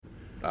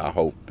I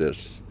hope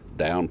this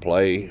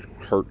Downplay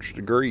hurts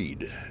the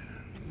greed.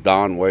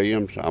 Don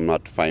Williams, I'm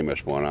not the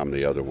famous one, I'm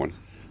the other one.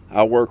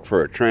 I work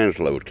for a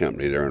transload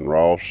company there in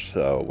Ross.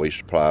 We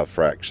supply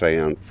frac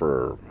sand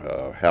for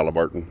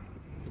Halliburton.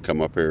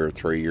 Come up here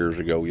 3 years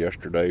ago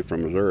yesterday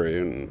from Missouri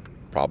and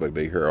probably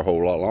be here a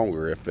whole lot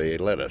longer if they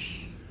let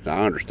us.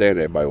 Now, I understand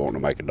everybody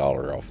wanting to make a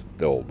dollar off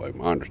the old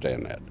boom. I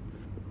understand that.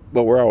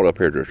 But we're all up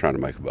here just trying to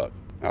make a buck.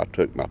 I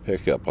took my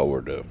pickup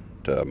over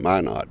to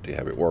Minot to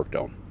have it worked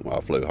on while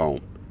I flew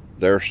home.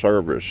 Their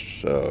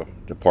service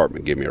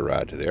department gave me a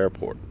ride to the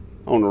airport.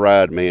 On the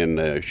ride, me and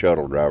the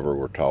shuttle driver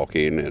were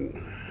talking,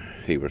 and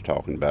he was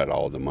talking about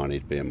all the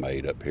money's being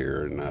made up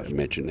here, and I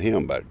mentioned to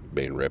him about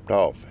being ripped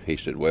off. He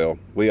said, well,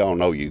 we all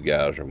know you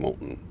guys are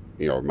making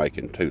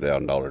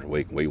 $2,000 a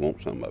week, and we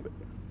want some of it.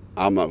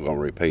 I'm not going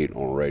to repeat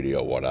on the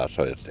radio what I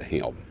said to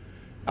him.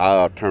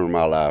 I turned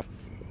my life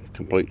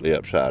completely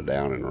upside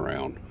down and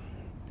around.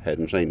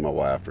 Hadn't seen my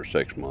wife for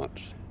 6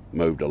 months.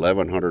 Moved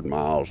 1,100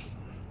 miles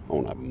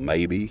on a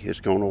maybe it's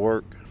going to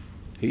work.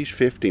 He's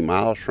 50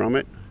 miles from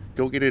it.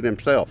 Go get it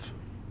himself.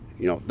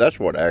 That's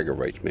what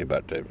aggravates me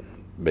about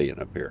being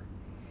up here.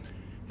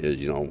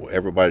 Is,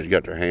 everybody's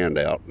got their hand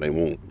out and they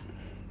want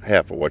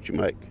half of what you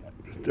make.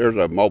 There's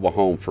a mobile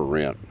home for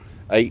rent.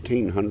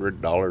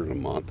 $1,800 a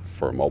month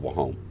for a mobile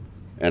home.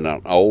 And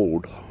an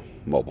old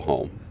mobile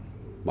home.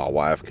 My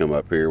wife come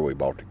up here, we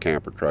bought the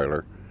camper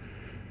trailer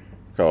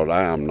because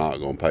I am not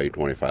going to pay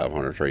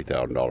 $2,500,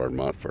 $3,000 a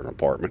month for an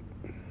apartment.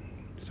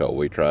 So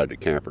we tried the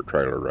camper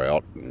trailer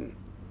route, and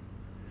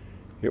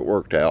it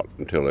worked out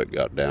until it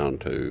got down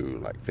to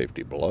like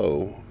 50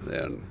 below.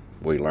 Then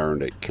we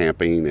learned that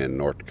camping in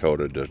North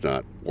Dakota does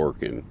not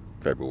work in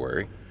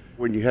February.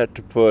 When you had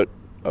to put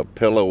a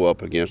pillow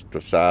up against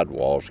the side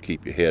walls to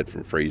keep your head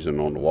from freezing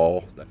on the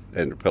wall,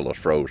 and the pillows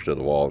froze to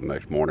the wall the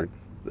next morning,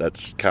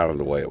 that's kind of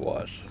the way it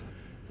was.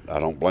 I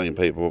don't blame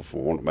people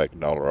for wanting to make a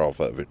dollar off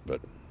of it,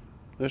 but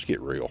let's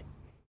get real.